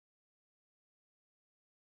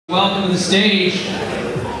Welcome to the stage,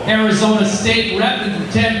 Arizona State repping from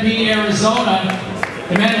Tempe, Arizona.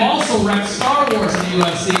 The man who also repped Star Wars in the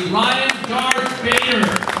UFC, Ryan Darth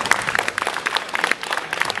Vader.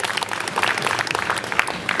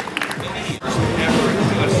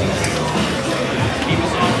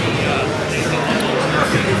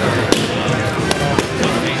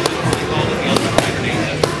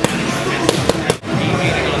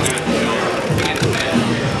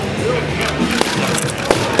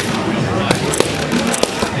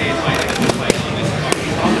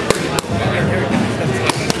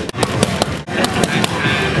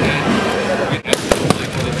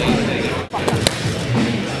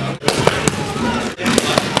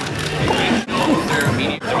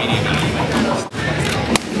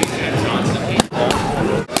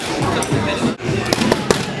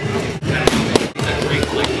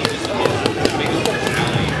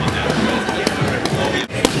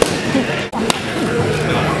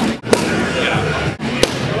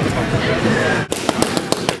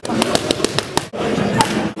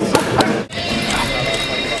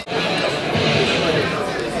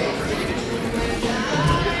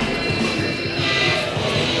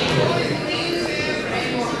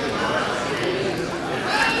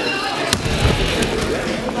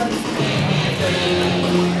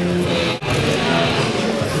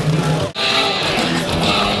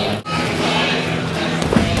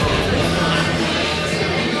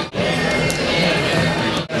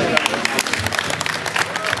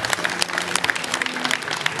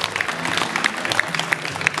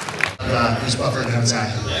 Who's buffering outside?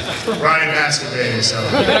 Ryan masturbated, so.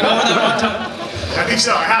 I think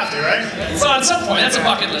so, I have to, right? Well, at some point, that's a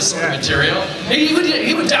bucket list sort of material. He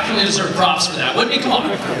would definitely deserve props for that, wouldn't he? Come on.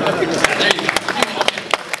 There you go.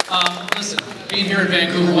 Listen, being here in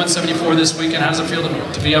Vancouver 174 this weekend, how does it feel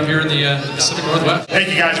to be up here in the Pacific Northwest? Thank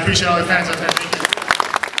you guys, appreciate all the fans out there.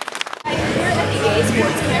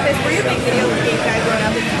 Sports campus. Were you a big video game guy growing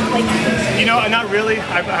up? You know, not really.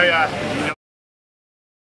 I